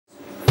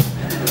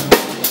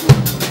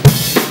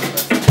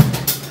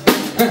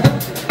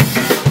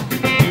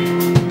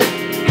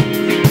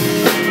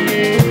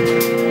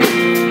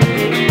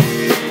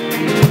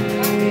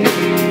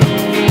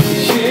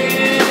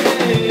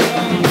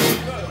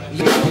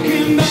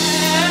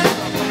man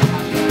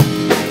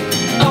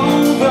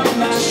over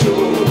my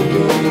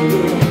shoulder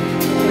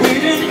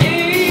with an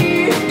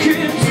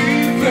aching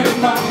deep in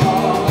my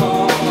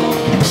heart.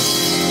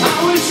 I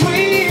was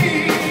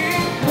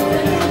waiting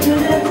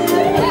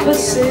for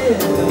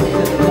sale.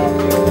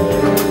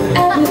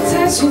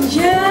 Advertising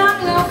young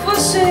love for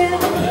sale.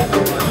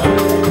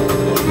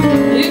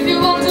 If you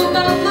want to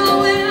know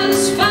nowhere,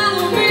 just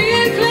follow me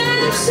and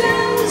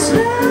glances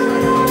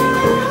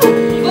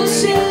for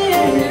sale.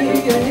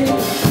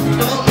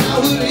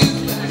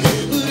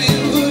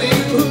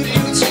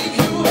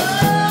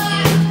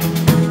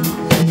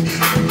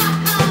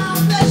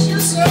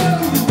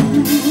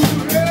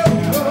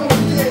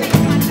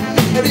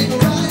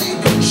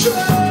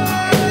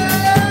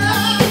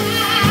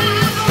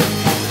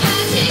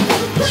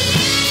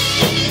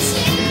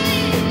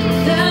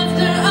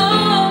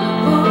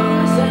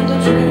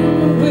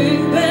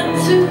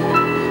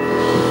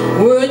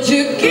 Would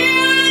you give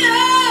it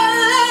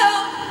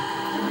up?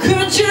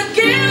 Could you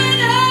give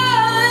it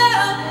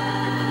up?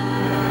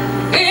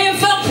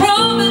 If I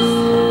promise,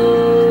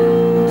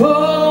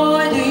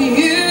 boy, do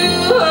you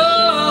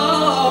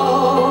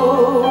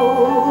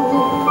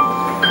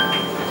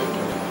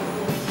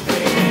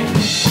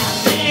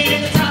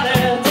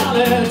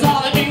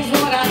dollar is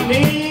what I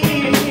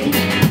need.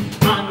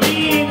 I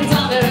need a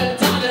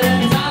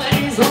dollar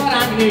is what I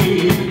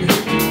need.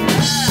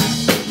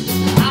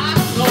 I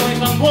don't know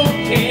if I'm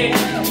okay.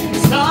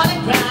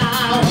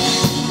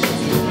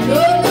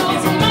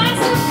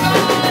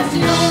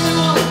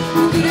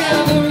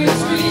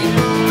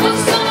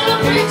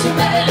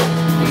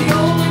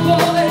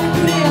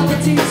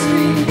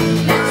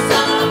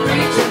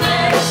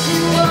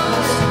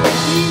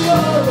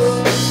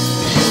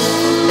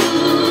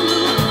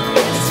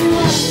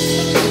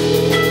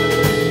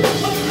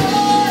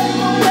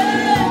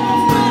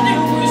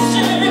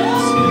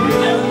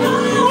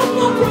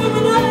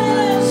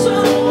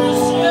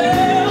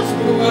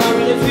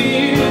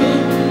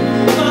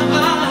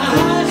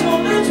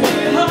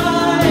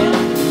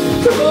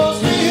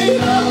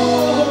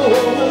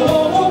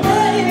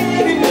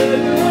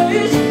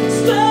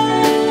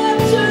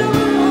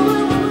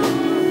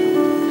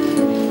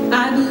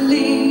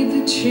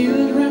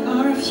 Children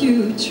are a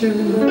future.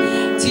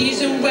 Teach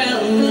them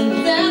well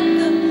and let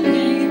them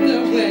lead the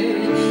way.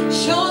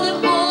 Show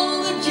them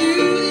all the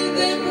beauty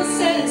they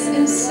possess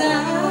inside.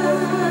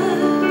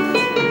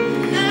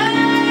 I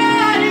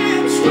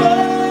am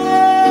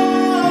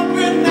strong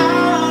when I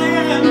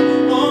am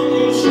on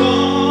your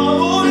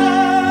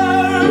shoulders.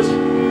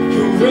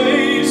 You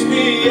raise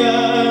me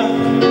up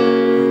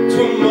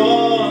to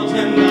more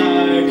than I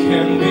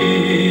can be.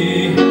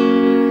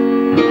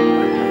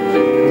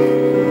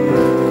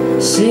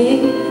 Say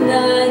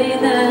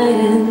nighty-night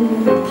and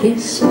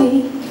kiss me.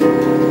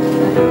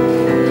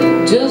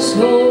 Just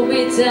hold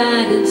me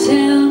tight and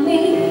tell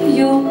me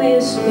you'll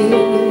miss me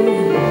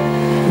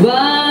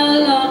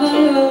while I'm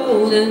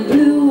alone and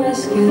blue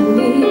as can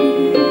be.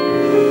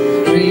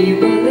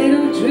 Dream a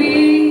little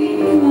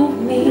dream of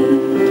me.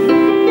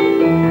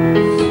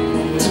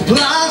 To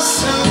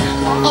blossom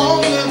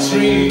on the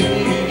tree.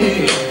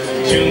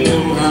 You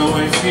know how I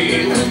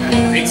feel.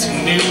 It's a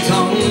new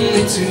dawn,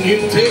 it's a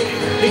new day.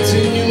 It's a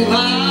new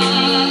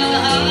life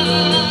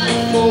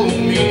for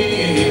me,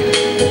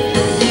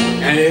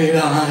 and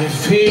I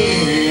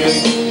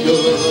feel